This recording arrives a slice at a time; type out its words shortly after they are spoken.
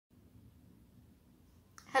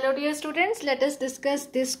Hello dear students, let us discuss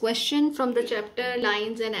this question from the chapter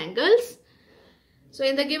Lines and Angles. So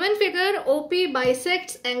in the given figure, OP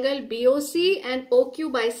bisects angle BOC and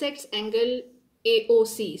OQ bisects angle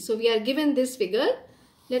AOC. So we are given this figure.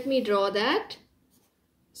 Let me draw that.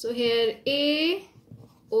 So here AOB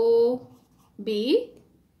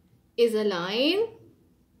is a line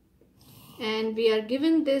and we are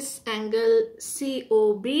given this angle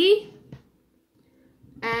COB.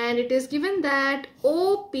 And it is given that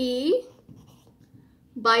OP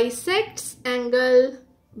bisects angle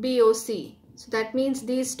BOC. So that means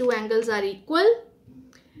these two angles are equal.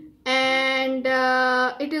 And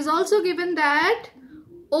it is also given that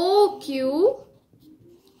OQ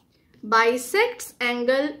bisects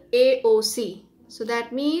angle AOC. So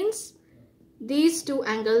that means these two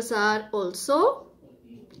angles are also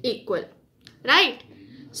equal, right?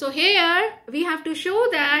 So here we have to show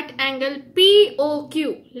that angle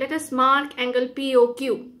POQ. Let us mark angle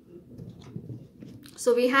POQ.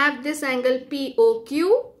 So we have this angle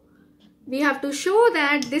POQ. We have to show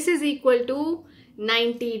that this is equal to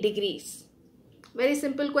 90 degrees. Very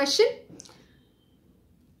simple question.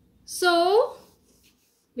 So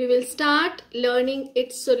we will start learning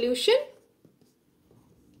its solution.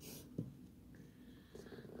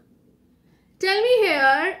 Tell me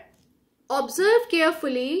here. Observe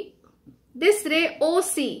carefully this ray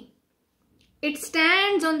OC. It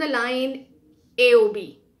stands on the line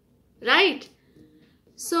AOB, right?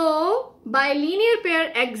 So by linear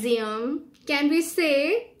pair axiom, can we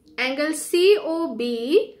say angle COB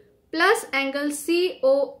plus angle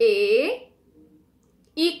COA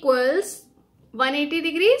equals 180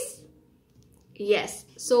 degrees? Yes.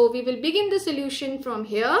 So we will begin the solution from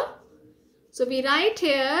here. So we write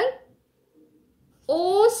here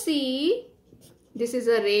OC, this is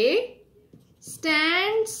a ray,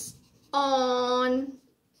 stands on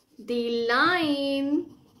the line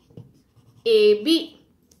AB.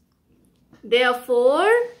 Therefore,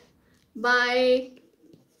 by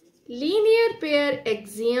linear pair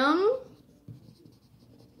axiom,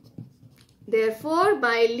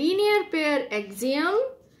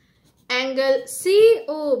 angle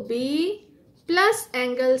COB plus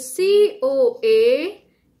angle COA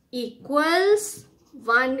equals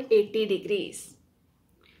 180 degrees.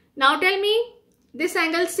 Now tell me this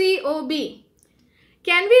angle COB.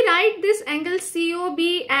 Can we write this angle COB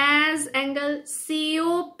as angle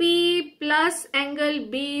COP plus angle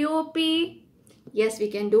BOP? Yes, we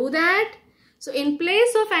can do that. So in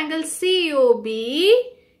place of angle COB,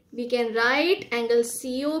 we can write angle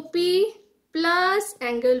COP plus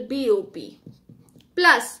angle BOP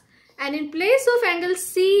plus, and in place of angle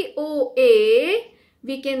COA,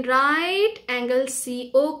 we can write angle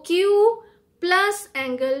COQ plus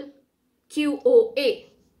angle QOA.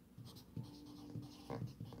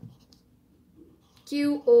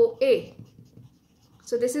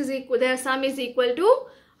 So this is equal, their sum is equal to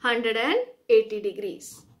 180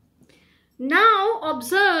 degrees. Now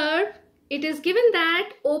observe, it is given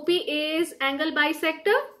that OP is angle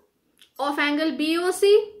bisector of angle BOC.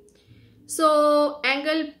 So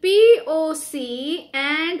angle POC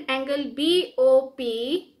and angle BOP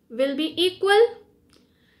will be equal.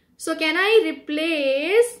 So can I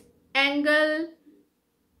replace angle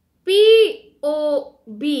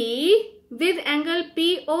POB with angle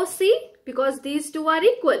POC because these two are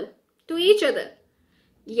equal to each other?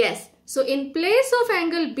 Yes. So in place of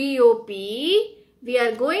angle BOP, we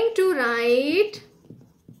are going to write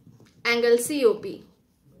angle COP.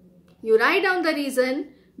 You write down the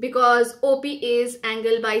reason, because OP is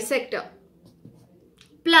angle bisector.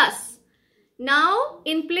 Plus, now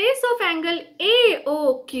in place of angle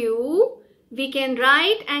AOQ, we can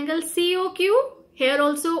write angle COQ. Here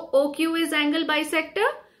also OQ is angle bisector.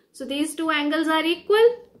 So these two angles are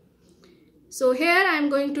equal. So here I am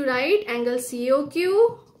going to write angle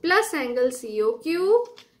COQ plus angle COQ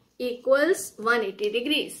equals 180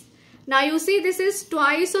 degrees. Now you see this is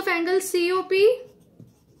twice of angle COP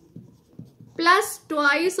plus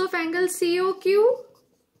twice of angle COQ,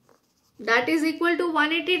 that is equal to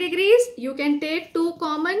 180 degrees. You can take 2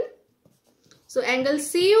 common. So angle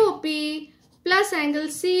COP plus angle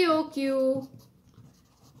COQ,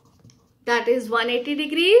 that is 180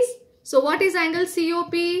 degrees. So what is angle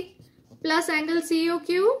COP plus angle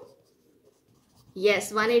COQ?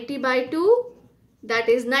 Yes, 180 by 2, that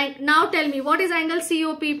is 9. Now tell me, what is angle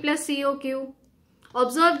COP plus COQ?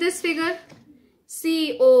 Observe this figure.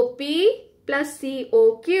 COP plus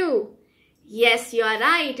COQ. Yes, you are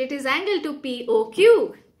right. It is angle to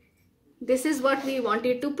POQ. This is what we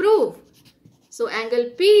wanted to prove. So angle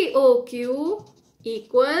POQ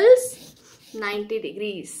equals 90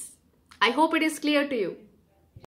 degrees. I hope it is clear to you.